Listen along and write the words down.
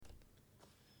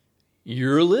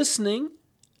You're listening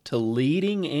to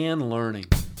Leading and Learning.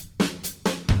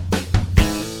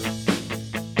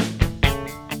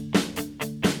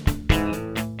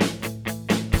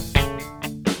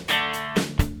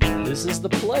 This is the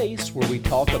place where we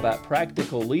talk about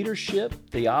practical leadership,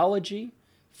 theology,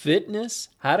 fitness,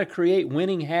 how to create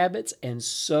winning habits, and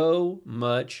so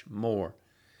much more.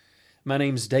 My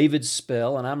name's David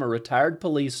Spell, and I'm a retired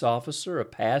police officer, a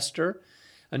pastor,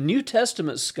 a New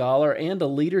Testament scholar, and a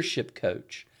leadership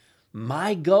coach.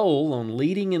 My goal on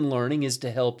Leading and Learning is to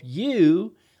help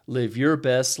you live your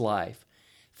best life.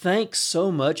 Thanks so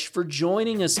much for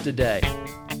joining us today.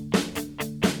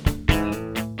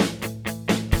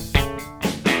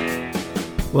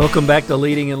 Welcome back to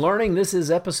Leading and Learning. This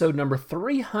is episode number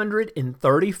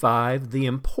 335, The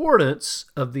Importance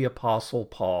of the Apostle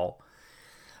Paul.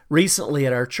 Recently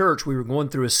at our church, we were going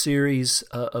through a series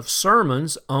of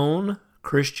sermons on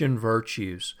Christian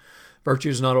virtues. Virtue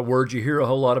is not a word you hear a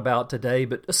whole lot about today,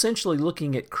 but essentially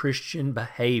looking at Christian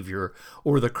behavior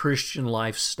or the Christian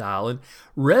lifestyle and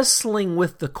wrestling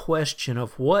with the question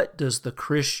of what does the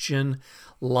Christian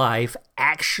life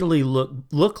actually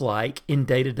look like in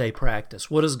day-to-day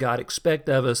practice? What does God expect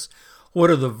of us?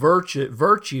 What are the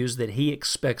virtues that He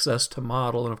expects us to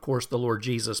model? And of course, the Lord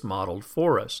Jesus modeled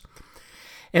for us.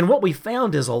 And what we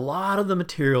found is a lot of the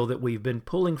material that we've been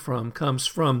pulling from comes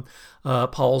from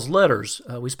Paul's letters.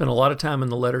 We spent a lot of time in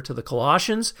the letter to the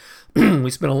Colossians.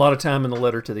 We spent a lot of time in the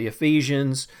letter to the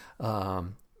Ephesians. We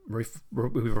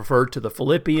referred to the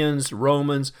Philippians,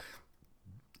 Romans.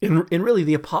 And really,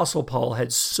 the Apostle Paul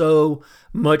had so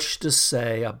much to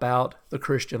say about the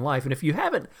Christian life. And if you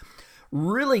haven't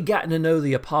really gotten to know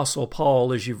the Apostle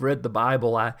Paul as you've read the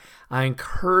Bible, I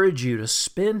encourage you to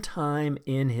spend time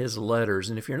in his letters.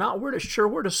 And if you're not sure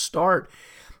where to start,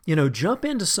 jump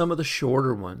into some of the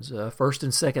shorter ones, 1st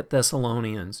and 2nd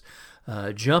Thessalonians.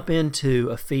 Jump into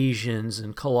Ephesians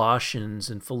and Colossians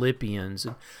and Philippians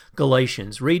and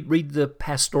Galatians. Read the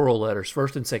pastoral letters,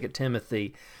 1st and 2nd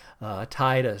Timothy,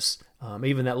 Titus.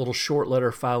 Even that little short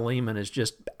letter, Philemon, is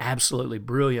just absolutely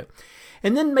brilliant.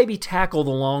 And then maybe tackle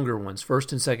the longer ones,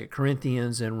 1st and 2nd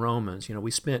Corinthians and Romans. We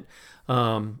spent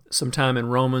some time in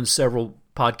Romans several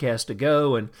podcasts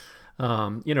ago, and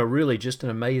really just an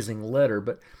amazing letter.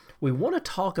 But we want to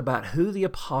talk about who the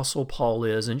Apostle Paul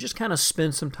is and just kind of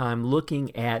spend some time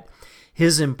looking at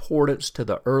his importance to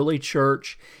the early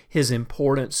church, his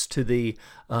importance to the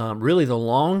really the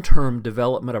long-term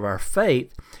development of our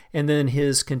faith, and then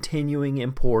his continuing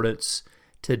importance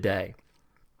today.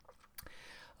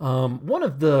 One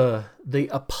of the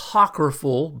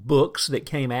apocryphal books that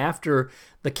came after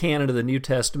the canon of the New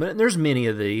Testament, and there's many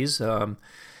of these.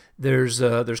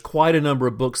 There's quite a number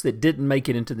of books that didn't make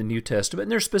it into the New Testament,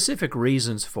 and there's specific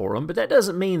reasons for them, but that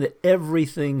doesn't mean that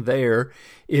everything there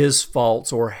is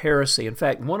false or heresy. In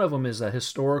fact, one of them is a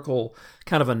historical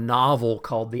kind of a novel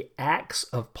called The Acts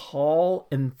of Paul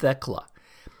and Thecla.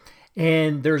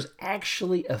 And there's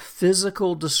actually a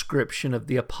physical description of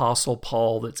the Apostle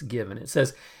Paul that's given. It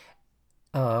says,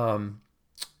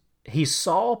 he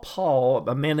saw Paul,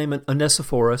 a man named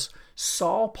Onesiphorus,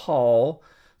 saw Paul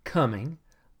coming,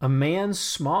 a man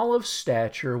small of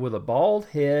stature with a bald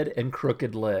head and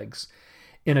crooked legs,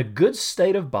 in a good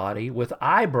state of body, with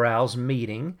eyebrows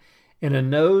meeting, and a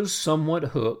nose somewhat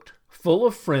hooked, full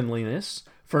of friendliness,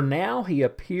 for now he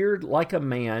appeared like a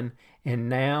man, and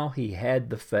now he had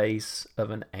the face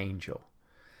of an angel.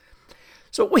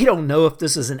 So we don't know if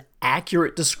this is an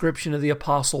accurate description of the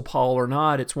Apostle Paul or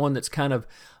not. It's one that's kind of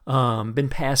been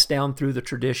passed down through the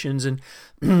traditions, and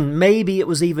maybe it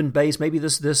was even based, maybe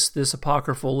this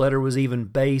apocryphal letter was even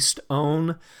based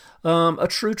on a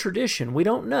true tradition. We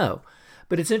don't know.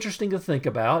 But it's interesting to think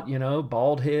about,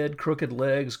 bald head, crooked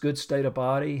legs, good state of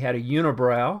body, had a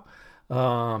unibrow,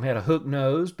 had a hooked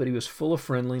nose, but he was full of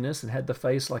friendliness and had the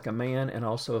face like a man and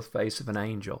also a face of an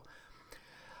angel.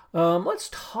 Let's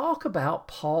talk about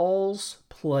Paul's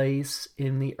place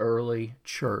in the early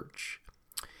church.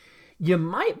 You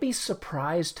might be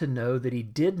surprised to know that he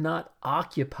did not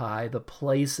occupy the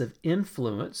place of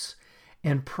influence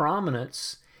and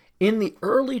prominence in the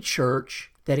early church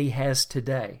that he has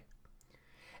today.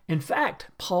 In fact,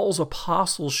 Paul's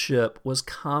apostleship was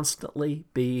constantly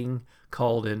being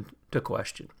called into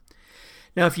question.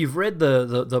 Now, if you've read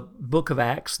the book of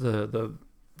Acts, the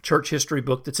church history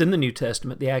book that's in the New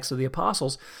Testament, the Acts of the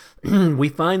Apostles, we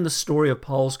find the story of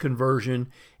Paul's conversion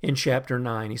in chapter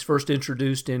 9. He's first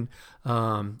introduced in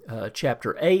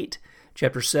chapter 8,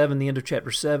 chapter 7, the end of chapter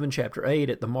 7, chapter 8,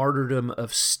 at the martyrdom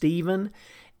of Stephen,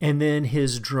 and then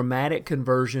his dramatic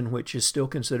conversion, which is still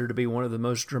considered to be one of the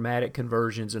most dramatic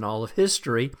conversions in all of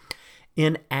history,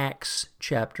 in Acts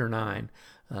chapter 9.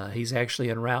 He's actually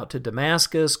en route to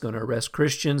Damascus, going to arrest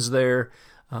Christians there.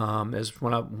 As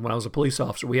when I was a police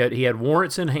officer, he had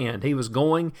warrants in hand. He was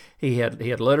going. He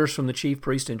had letters from the chief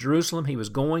priest in Jerusalem. He was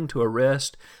going to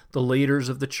arrest the leaders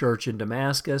of the church in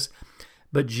Damascus.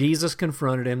 But Jesus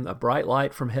confronted him, a bright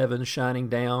light from heaven shining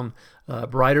down,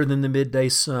 brighter than the midday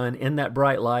sun. In that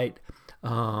bright light,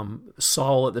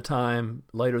 Saul at the time,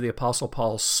 later the Apostle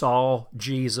Paul, saw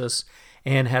Jesus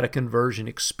and had a conversion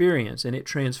experience, and it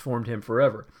transformed him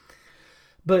forever.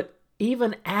 But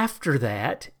even after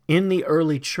that, in the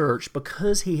early church,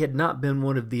 because he had not been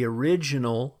one of the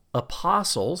original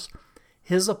apostles,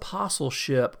 his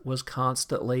apostleship was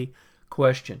constantly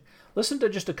questioned. Listen to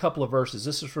just a couple of verses.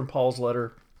 This is from Paul's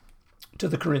letter to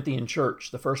the Corinthian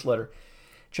church, the first letter.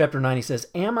 Chapter 9, he says,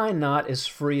 "Am I not as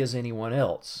free as anyone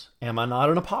else? Am I not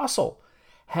an apostle?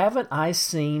 Haven't I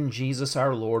seen Jesus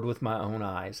our Lord with my own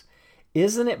eyes?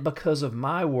 Isn't it because of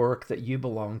my work that you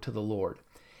belong to the Lord?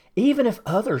 Even if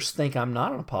others think I'm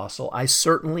not an apostle, I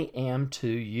certainly am to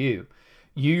you.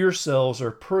 You yourselves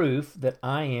are proof that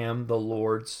I am the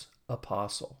Lord's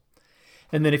apostle."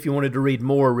 And then if you wanted to read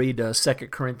more, read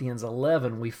 2 Corinthians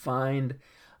 11. We find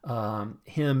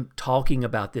him talking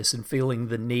about this and feeling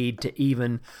the need to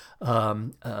even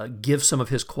give some of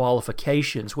his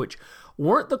qualifications, which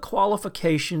weren't the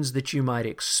qualifications that you might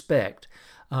expect.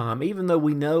 Even though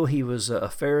we know he was a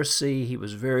Pharisee, he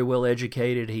was very well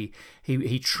educated.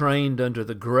 He trained under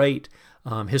the great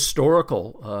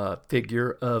historical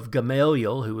figure of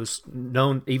Gamaliel, who was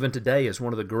known even today as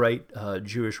one of the great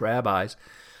Jewish rabbis.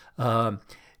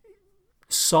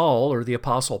 Saul, or the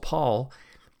Apostle Paul,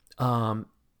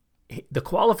 the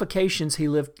qualifications he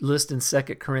lists in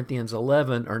 2 Corinthians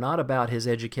 11 are not about his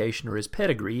education or his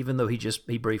pedigree, even though he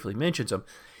briefly mentions them.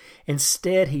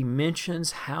 Instead, he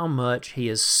mentions how much he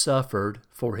has suffered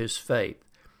for his faith.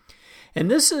 And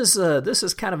this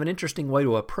is kind of an interesting way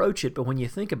to approach it, but when you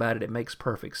think about it, it makes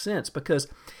perfect sense. Because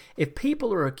if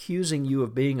people are accusing you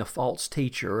of being a false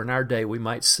teacher, or in our day we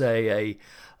might say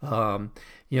one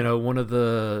of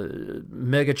the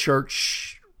mega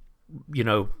church,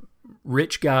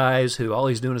 rich guys who all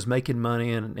he's doing is making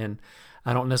money, and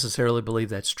I don't necessarily believe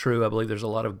that's true. I believe there's a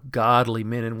lot of godly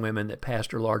men and women that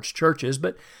pastor large churches,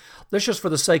 but let's just, for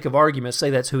the sake of argument, say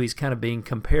that's who he's kind of being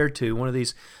compared to. One of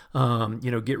these,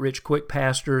 get-rich-quick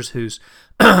pastors who's,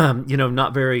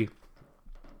 not very,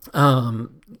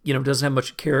 doesn't have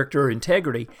much character or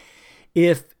integrity.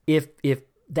 If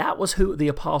that was who the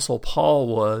Apostle Paul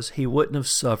was, he wouldn't have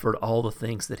suffered all the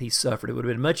things that he suffered. It would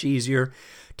have been much easier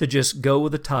to just go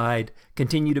with the tide,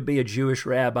 continue to be a Jewish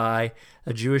rabbi,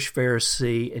 a Jewish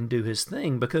Pharisee, and do his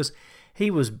thing, because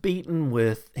he was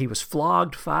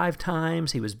flogged 5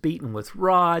 times, he was beaten with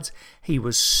rods, he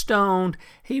was stoned,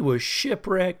 he was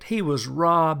shipwrecked, he was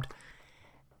robbed,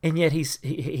 and yet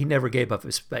he never gave up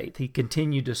his faith. He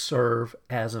continued to serve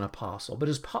as an apostle. But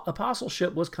his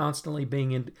apostleship was constantly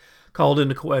being called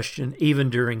into question, even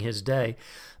during his day.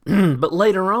 But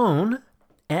later on,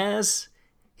 as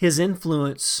his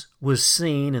influence was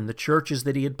seen in the churches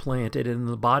that he had planted and in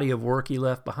the body of work he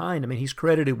left behind, he's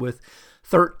credited with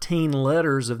 13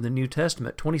 letters of the New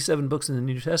Testament, 27 books in the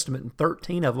New Testament, and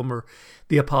 13 of them are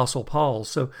the Apostle Paul's.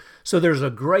 So there's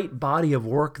a great body of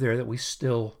work there that we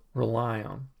still rely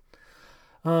on.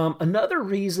 Another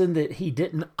reason that he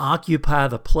didn't occupy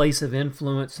the place of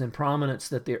influence and prominence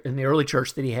that in the early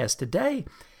church that he has today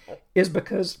is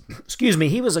because,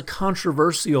 he was a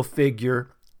controversial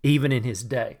figure even in his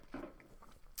day.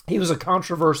 He was a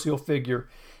controversial figure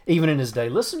even in his day.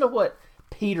 Listen to what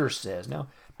Peter says. Now,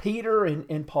 Peter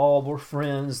and Paul were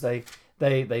friends. They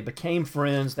became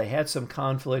friends. They had some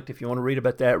conflict. If you want to read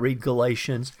about that, read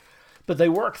Galatians. But they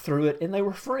worked through it, and they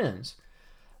were friends.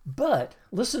 But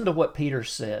listen to what Peter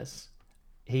says.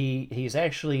 He's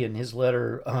actually in his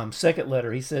letter, second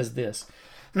letter, he says this,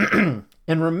 "And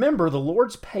remember, the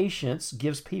Lord's patience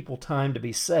gives people time to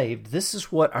be saved. This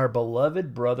is what our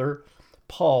beloved brother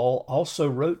Paul also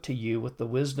wrote to you with the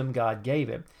wisdom God gave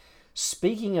him,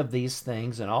 speaking of these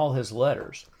things in all his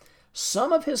letters.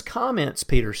 Some of his comments,"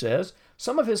 Peter says,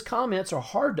 "some of his comments are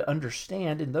hard to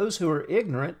understand, and those who are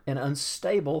ignorant and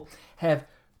unstable have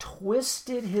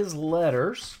twisted his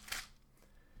letters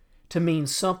to mean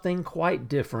something quite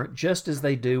different, just as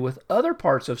they do with other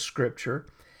parts of Scripture,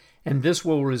 and this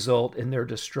will result in their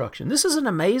destruction." This is an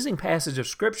amazing passage of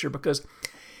Scripture, because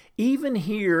even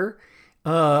here,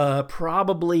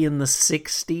 probably in the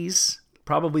 60s,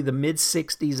 probably the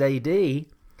mid-60s AD,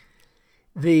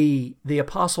 the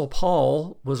Apostle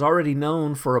Paul was already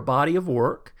known for a body of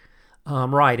work,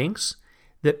 writings,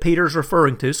 that Peter's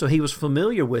referring to, so he was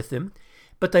familiar with them,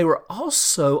 but they were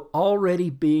also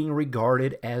already being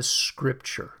regarded as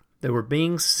Scripture. They were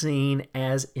being seen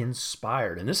as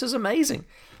inspired. And this is amazing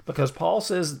because Paul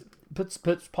says, puts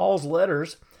Paul's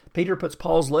letters, Peter puts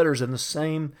Paul's letters in the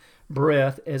same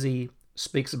breath as he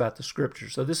speaks about the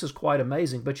Scriptures. So this is quite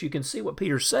amazing. But you can see what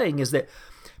Peter's saying is that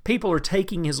people are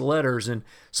taking his letters and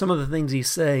some of the things he's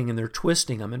saying and they're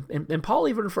twisting them. And Paul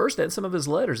even refers to that in some of his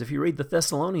letters. If you read the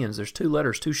Thessalonians, there's 2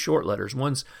 letters, 2 short letters.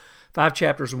 One's 5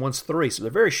 chapters and one's 3. So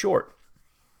they're very short.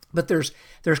 But there's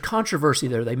controversy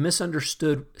there. They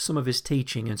misunderstood some of his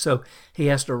teaching, and so he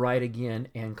has to write again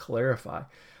and clarify.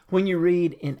 When you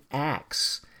read in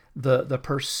Acts, the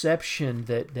perception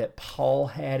that Paul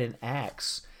had in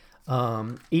Acts,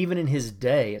 even in his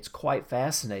day, it's quite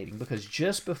fascinating because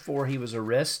just before he was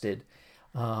arrested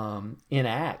in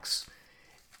Acts,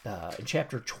 in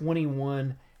chapter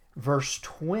 21, verse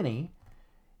 20,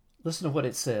 listen to what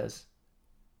it says.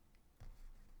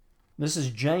 This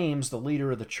is James, the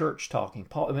leader of the church, talking.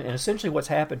 Paul, and essentially what's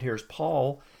happened here is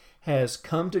Paul has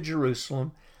come to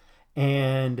Jerusalem,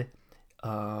 and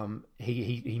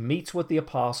he meets with the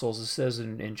apostles. It says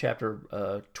in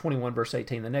chapter 21, verse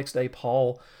 18, the next day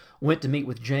Paul went to meet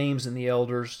with James and the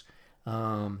elders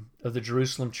of the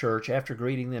Jerusalem church. After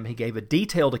greeting them, he gave a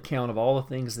detailed account of all the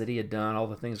things that he had done, all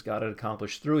the things God had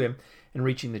accomplished through him in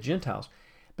reaching the Gentiles.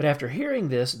 But after hearing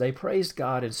this, they praised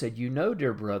God and said, "You know,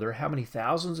 dear brother, how many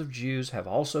thousands of Jews have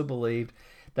also believed.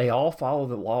 They all follow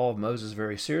the law of Moses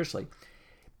very seriously.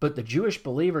 But the Jewish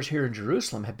believers here in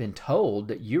Jerusalem have been told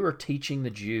that you are teaching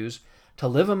the Jews to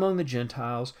live among the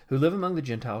Gentiles, who live among the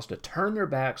Gentiles, to turn their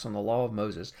backs on the law of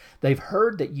Moses. They've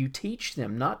heard that you teach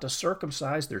them not to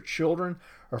circumcise their children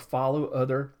or follow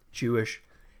other Jewish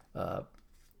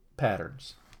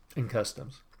patterns and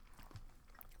customs."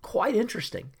 Quite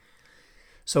interesting.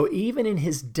 So even in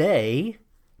his day,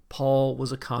 Paul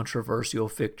was a controversial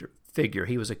figure.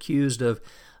 He was accused of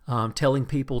telling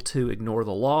people to ignore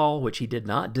the law, which he did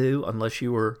not do unless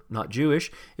you were not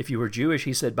Jewish. If you were Jewish,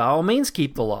 he said, by all means,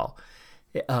 keep the law.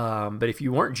 But if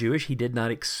you weren't Jewish, he did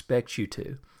not expect you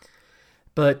to.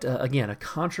 But again, a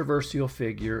controversial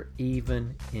figure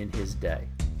even in his day.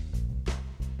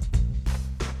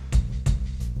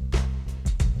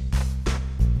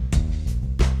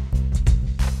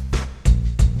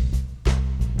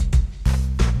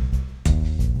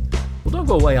 Don't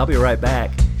go away. I'll be right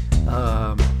back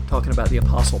talking about the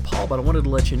Apostle Paul, but I wanted to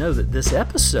let you know that this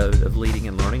episode of Leading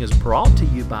and Learning is brought to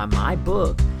you by my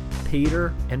book,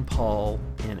 Peter and Paul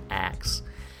in Acts.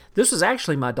 This was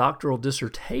actually my doctoral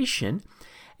dissertation,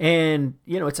 and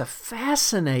it's a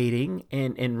fascinating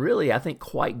and really, I think,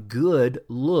 quite good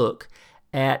look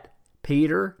at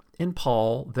Peter and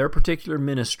Paul, their particular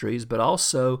ministries, but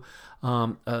also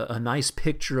a nice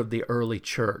picture of the early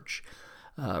church.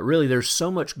 Really, there's so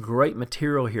much great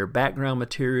material here, background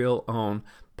material on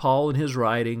Paul and his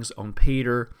writings, on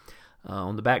Peter,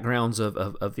 on the backgrounds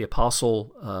of the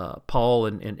Apostle Paul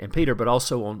and Peter, but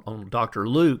also on Dr.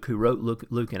 Luke, who wrote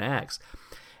Luke and Acts.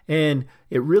 And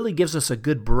it really gives us a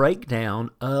good breakdown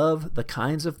of the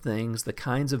kinds of things, the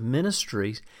kinds of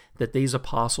ministries that these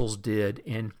apostles did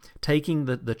in taking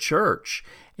the church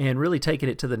and really taking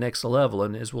it to the next level.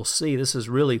 And as we'll see, this is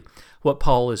really what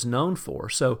Paul is known for.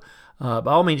 So by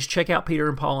all means, check out Peter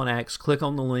and Paul in Acts. Click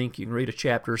on the link. You can read a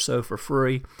chapter or so for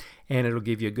free, and it'll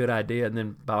give you a good idea. And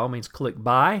then by all means, click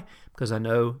buy, because I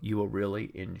know you will really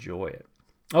enjoy it.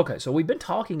 Okay, so we've been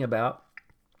talking about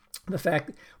the fact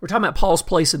that we're talking about Paul's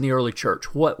place in the early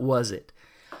church. What was it?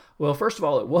 Well, first of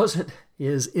all, it wasn't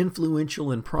as influential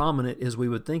and prominent as we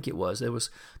would think it was. There was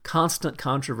constant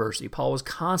controversy. Paul was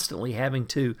constantly having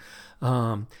to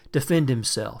defend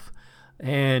himself.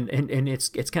 And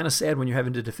it's kind of sad when you're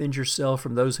having to defend yourself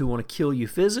from those who want to kill you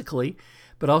physically,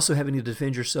 but also having to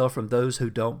defend yourself from those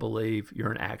who don't believe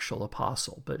you're an actual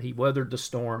apostle. But he weathered the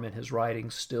storm, and his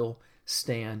writings still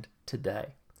stand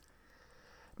today.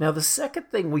 Now, the second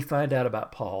thing we find out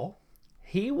about Paul,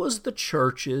 he was the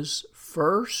church's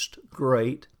first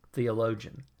great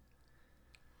theologian.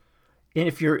 And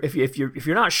if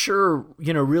you're not sure,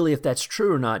 really if that's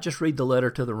true or not, just read the letter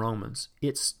to the Romans.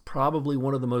 It's probably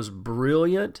one of the most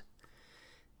brilliant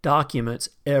documents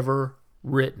ever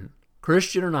written.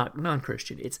 Christian or not,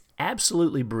 non-Christian. It's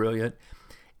absolutely brilliant.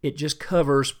 It just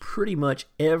covers pretty much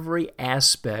every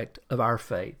aspect of our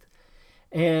faith.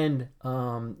 And,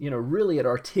 really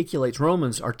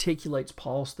Romans articulates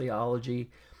Paul's theology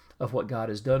of what God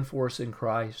has done for us in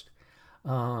Christ.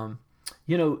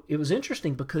 It was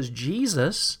interesting because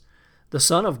Jesus, the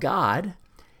Son of God,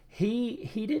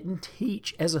 he didn't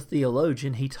teach as a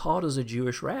theologian. He taught as a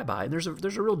Jewish rabbi. And there's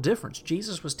a real difference.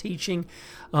 Jesus was teaching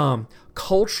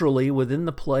culturally within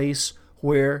the place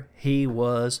where he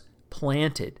was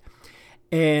planted.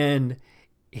 And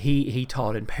He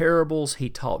taught in parables. He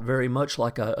taught very much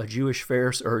like a Jewish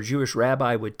Pharisee or a Jewish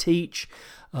rabbi would teach,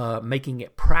 making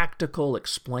it practical,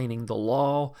 explaining the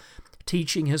law,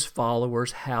 teaching his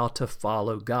followers how to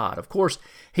follow God. Of course,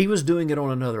 he was doing it on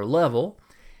another level.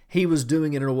 He was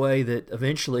doing it in a way that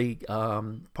eventually,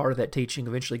 part of that teaching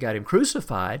eventually got him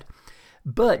crucified.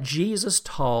 But Jesus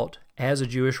taught as a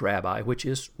Jewish rabbi, which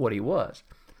is what he was.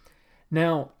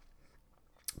 Now,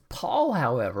 Paul,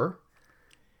 however,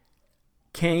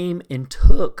 came and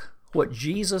took what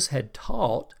Jesus had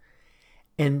taught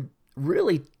and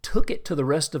really took it to the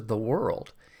rest of the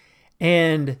world.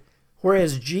 And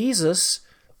whereas Jesus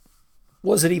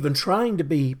wasn't even trying to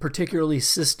be particularly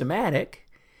systematic,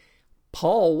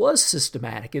 Paul was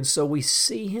systematic. And so we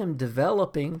see him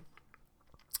developing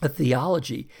a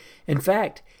theology. In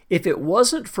fact, if it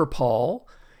wasn't for Paul,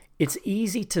 it's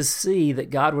easy to see that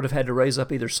God would have had to raise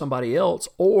up either somebody else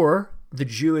or the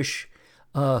Jewish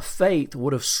faith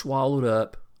would have swallowed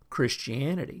up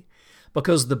Christianity,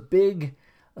 because the big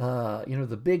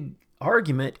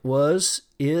argument do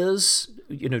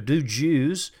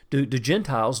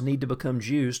Gentiles need to become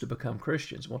Jews to become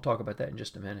Christians? We'll talk about that in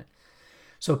just a minute.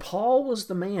 So Paul was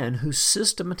the man who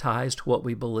systematized what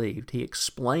we believed. He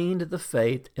explained the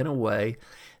faith in a way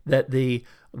that the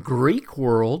Greek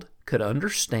world could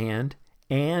understand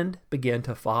and begin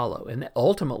to follow. And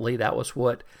ultimately, that was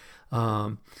what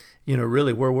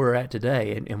really where we're at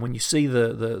today. And when you see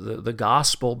the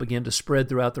gospel begin to spread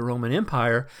throughout the Roman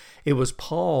Empire, it was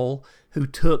Paul who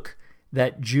took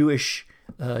that Jewish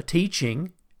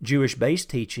teaching, Jewish-based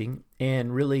teaching,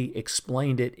 and really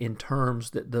explained it in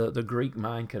terms that the Greek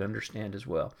mind could understand as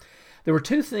well. There were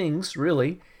two things,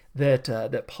 really,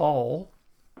 that Paul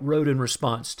wrote in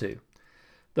response to.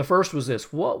 The first was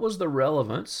this: what was the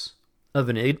relevance of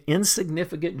an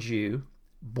insignificant Jew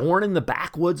born in the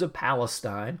backwoods of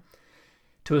Palestine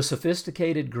to a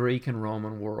sophisticated Greek and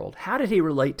Roman world? How did he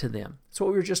relate to them? That's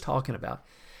what we were just talking about.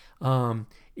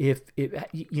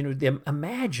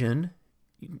 Imagine,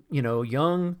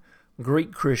 young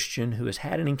Greek Christian who has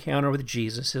had an encounter with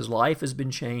Jesus. His life has been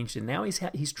changed, and now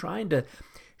he's trying to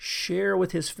share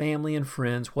with his family and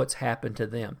friends what's happened to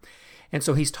them. And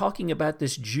so he's talking about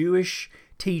this Jewish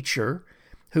teacher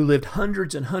who lived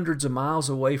hundreds and hundreds of miles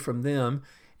away from them.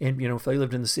 And, if they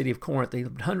lived in the city of Corinth, they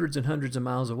lived hundreds and hundreds of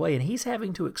miles away. And he's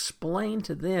having to explain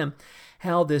to them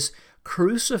how this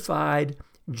crucified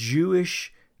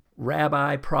Jewish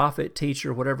rabbi, prophet,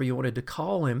 teacher, whatever you wanted to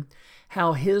call him,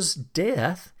 how his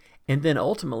death and then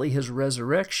ultimately his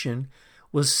resurrection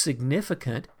was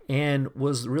significant and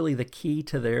was really the key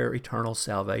to their eternal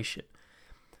salvation.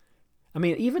 I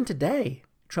mean, even today,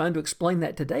 trying to explain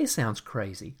that today sounds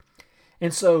crazy.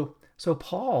 And so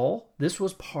Paul, this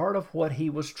was part of what he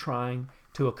was trying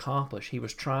to accomplish. He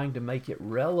was trying to make it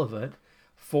relevant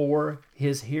for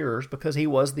his hearers because he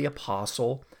was the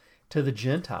apostle to the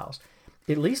Gentiles.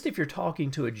 At least if you're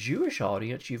talking to a Jewish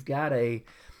audience, you've got a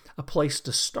place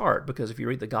to start, because if you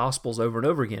read the Gospels over and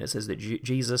over again, it says that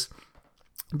Jesus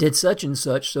did such and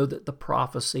such so that the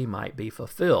prophecy might be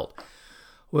fulfilled.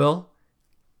 Well,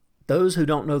 those who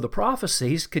don't know the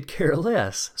prophecies could care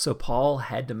less. So Paul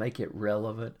had to make it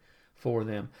relevant for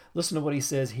them. Listen to what he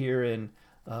says here in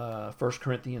 1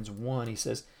 Corinthians 1. He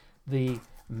says, the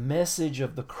message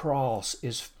of the cross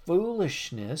is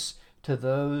foolishness to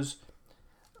those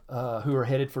who are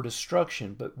headed for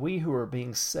destruction, but we who are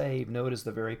being saved know it is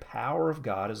the very power of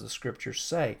God, as the scriptures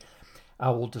say. I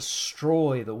will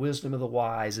destroy the wisdom of the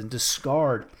wise and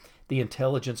discard the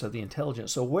intelligence of the intelligent.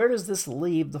 So where does this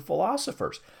leave the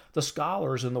philosophers, the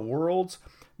scholars, and the world's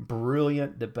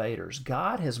brilliant debaters?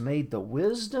 God has made the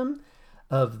wisdom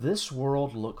of this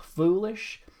world look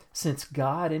foolish, since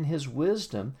God in his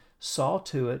wisdom saw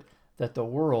to it that the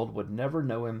world would never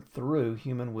know him through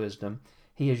human wisdom.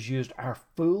 He has used our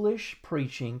foolish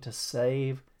preaching to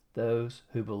save those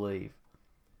who believe.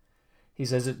 He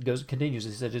says, continues,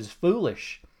 he said, it is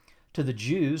foolish to the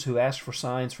Jews who ask for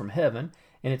signs from heaven,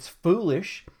 and it's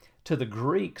foolish to the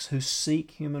Greeks who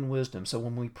seek human wisdom. So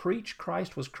when we preach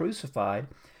Christ was crucified,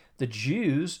 the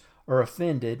Jews are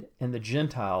offended and the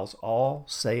Gentiles all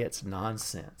say it's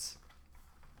nonsense.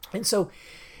 And so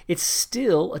it's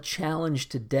still a challenge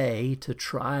today to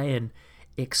try and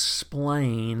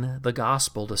explain the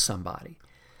gospel to somebody.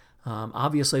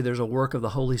 Obviously, there's a work of the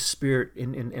Holy Spirit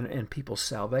in people's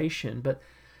salvation, but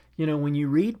when you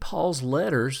read Paul's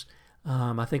letters,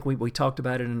 I think we talked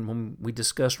about it when we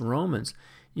discussed Romans.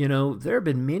 There have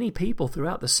been many people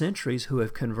throughout the centuries who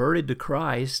have converted to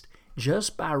Christ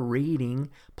just by reading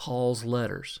Paul's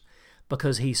letters,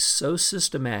 because he's so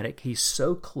systematic, he's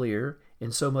so clear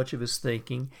in so much of his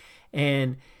thinking,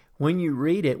 and when you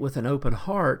read it with an open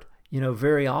heart,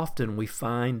 very often we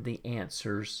find the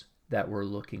answers that we're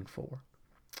looking for.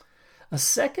 A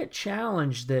second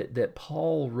challenge that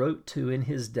Paul wrote to in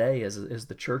his day as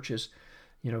the church's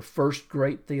first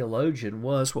great theologian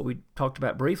was what we talked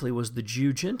about briefly, was the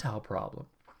Jew-Gentile problem.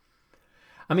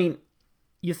 I mean,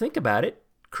 you think about it,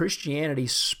 Christianity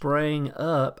sprang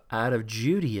up out of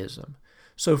Judaism.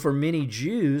 So for many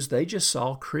Jews, they just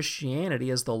saw Christianity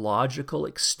as the logical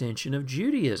extension of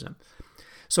Judaism.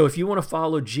 So if you want to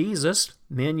follow Jesus,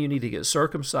 men, you need to get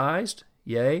circumcised,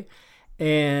 yay,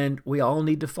 and we all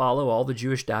need to follow all the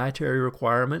Jewish dietary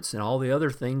requirements and all the other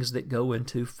things that go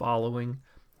into following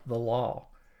the law.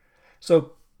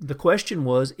 So the question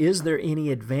was, is there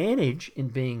any advantage in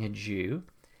being a Jew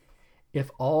if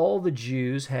all the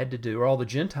Jews had to do, or all the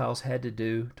Gentiles had to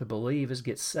do to believe, is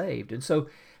get saved? And so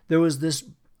there was this,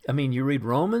 you read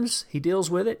Romans, he deals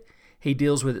with it. He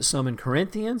deals with it some in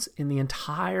Corinthians, and the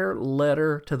entire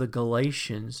letter to the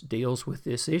Galatians deals with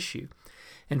this issue.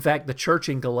 In fact, the church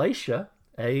in Galatia,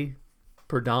 a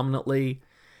predominantly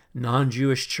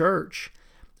non-Jewish church,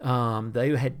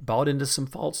 they had bought into some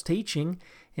false teaching,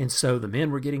 and so the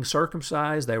men were getting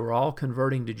circumcised. They were all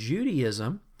converting to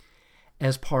Judaism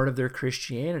as part of their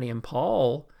Christianity. And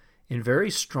Paul, in very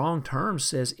strong terms,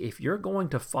 says, if you're going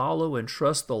to follow and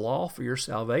trust the law for your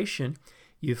salvation,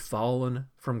 you've fallen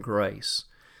from grace.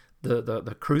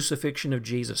 The crucifixion of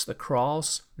Jesus, the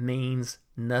cross, means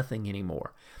nothing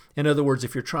anymore. In other words,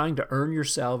 if you're trying to earn your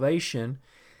salvation,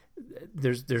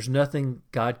 there's nothing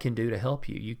God can do to help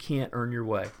you. You can't earn your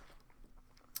way.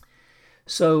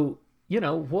 So,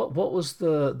 what was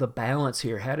the balance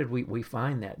here? How did we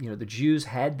find that? The Jews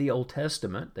had the Old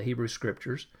Testament, the Hebrew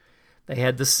Scriptures. They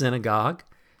had the synagogue.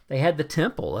 They had the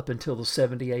temple up until the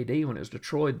 70 A.D. when it was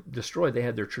destroyed. They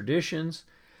had their traditions.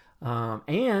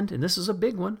 And this is a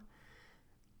big one,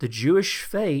 the Jewish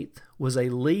faith was a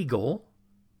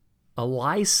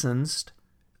licensed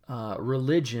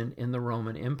religion in the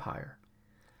Roman Empire.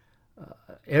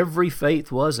 Every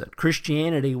faith wasn't.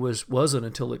 Christianity wasn't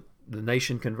until the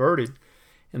nation converted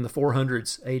in the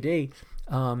 400s A.D.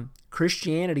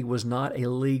 Christianity was not a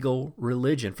legal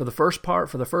religion. For the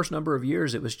first number of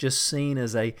years, it was just seen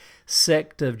as a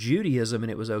sect of Judaism,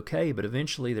 and it was okay. But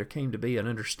eventually there came to be an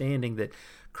understanding that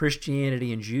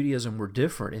Christianity and Judaism were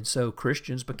different, and so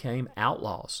Christians became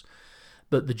outlaws.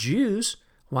 But the Jews,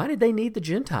 why did they need the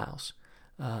Gentiles?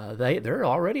 They're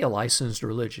already a licensed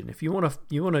religion. If you want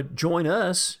to join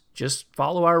us, just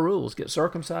follow our rules, get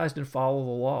circumcised, and follow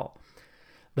the law.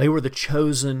 They were the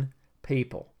chosen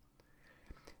people.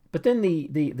 But then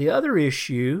the other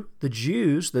issue, the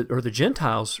Jews, or the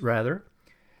Gentiles rather,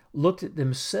 looked at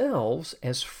themselves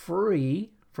as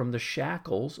free from the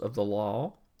shackles of the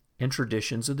law and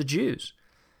traditions of the Jews.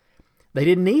 They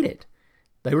didn't need it.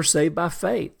 They were saved by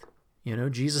faith.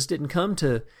 Jesus didn't come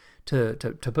to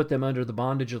put them under the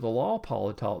bondage of the law, Paul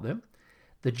had taught them.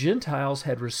 The Gentiles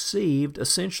had received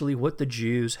essentially what the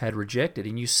Jews had rejected.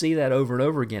 And you see that over and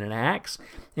over again in Acts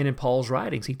and in Paul's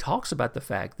writings. He talks about the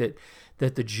fact that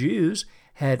the Jews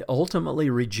had ultimately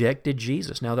rejected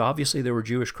Jesus. Now, obviously, there were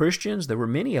Jewish Christians. There were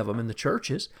many of them in the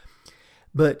churches.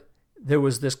 But there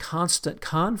was this constant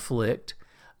conflict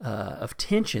of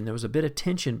tension. There was a bit of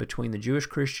tension between the Jewish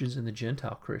Christians and the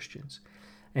Gentile Christians.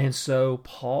 And so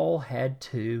Paul had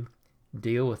to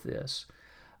deal with this.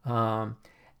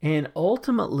 And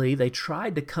ultimately, they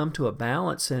tried to come to a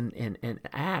balance in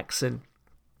Acts. And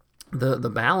the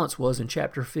balance was in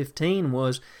chapter 15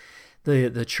 was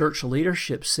the church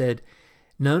leadership said,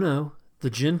 no, the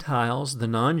Gentiles, the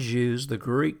non-Jews, the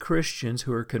Greek Christians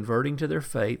who are converting to their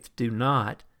faith do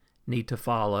not need to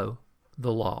follow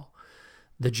the law.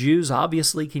 The Jews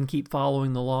obviously can keep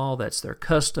following the law. That's their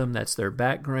custom. That's their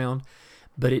background.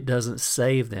 But it doesn't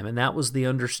save them. And that was the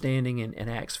understanding in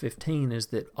Acts 15, is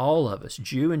that all of us,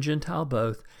 Jew and Gentile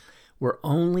both, were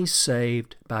only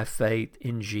saved by faith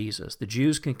in Jesus. The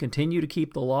Jews can continue to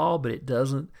keep the law, but it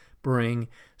doesn't bring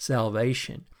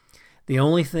salvation. The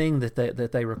only thing that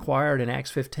they required in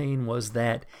Acts 15 was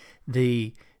that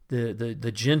the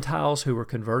Gentiles who were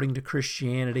converting to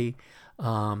Christianity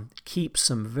keep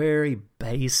some very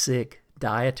basic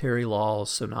dietary laws,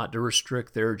 so not to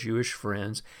restrict their Jewish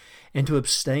friends, and to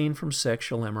abstain from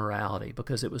sexual immorality,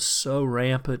 because it was so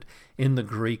rampant in the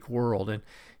Greek world. And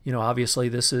obviously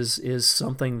this is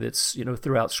something that's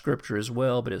throughout Scripture as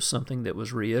well, but it's something that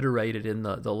was reiterated in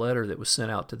the letter that was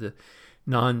sent out to the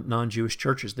non-Jewish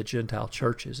churches, the Gentile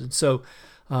churches. And so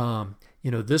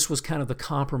this was kind of the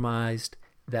compromise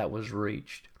that was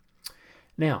reached.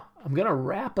 Now, I'm going to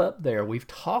wrap up there. We've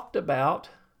talked about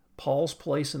Paul's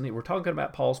place we're talking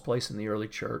about Paul's place in the early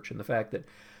church, and the fact that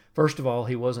First of all,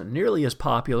 he wasn't nearly as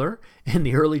popular in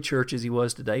the early church as he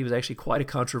was today. He was actually quite a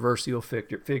controversial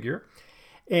figure.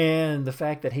 And the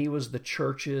fact that he was the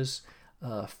church's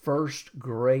first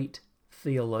great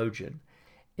theologian.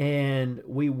 And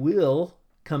we will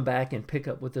come back and pick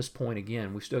up with this point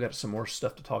again. We've still got some more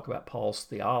stuff to talk about Paul's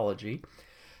theology.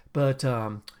 But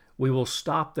we will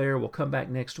stop there. We'll come back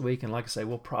next week. And like I say,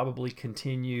 we'll probably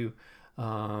continue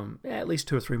at least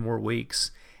 2 or 3 more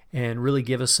weeks and really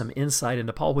give us some insight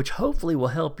into Paul, which hopefully will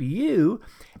help you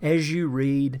as you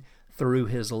read through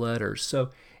his letters.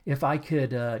 So if I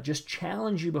could just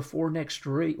challenge you before next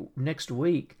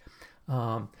week,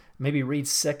 maybe read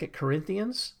 2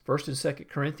 Corinthians, 1st and 2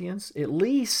 Corinthians. At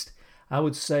least I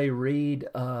would say read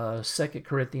 2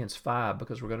 Corinthians 5,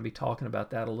 because we're going to be talking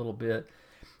about that a little bit.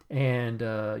 And,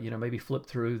 maybe flip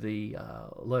through the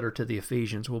letter to the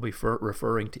Ephesians. We'll be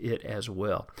referring to it as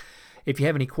well. If you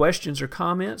have any questions or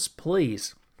comments,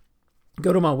 please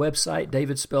go to my website,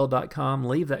 davidspell.com,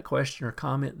 leave that question or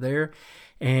comment there,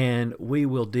 and we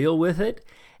will deal with it.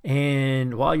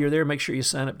 And while you're there, make sure you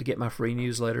sign up to get my free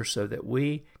newsletter so that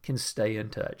we can stay in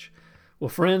touch. Well,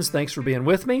 friends, thanks for being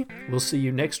with me. We'll see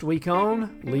you next week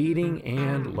on Leading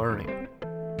and Learning.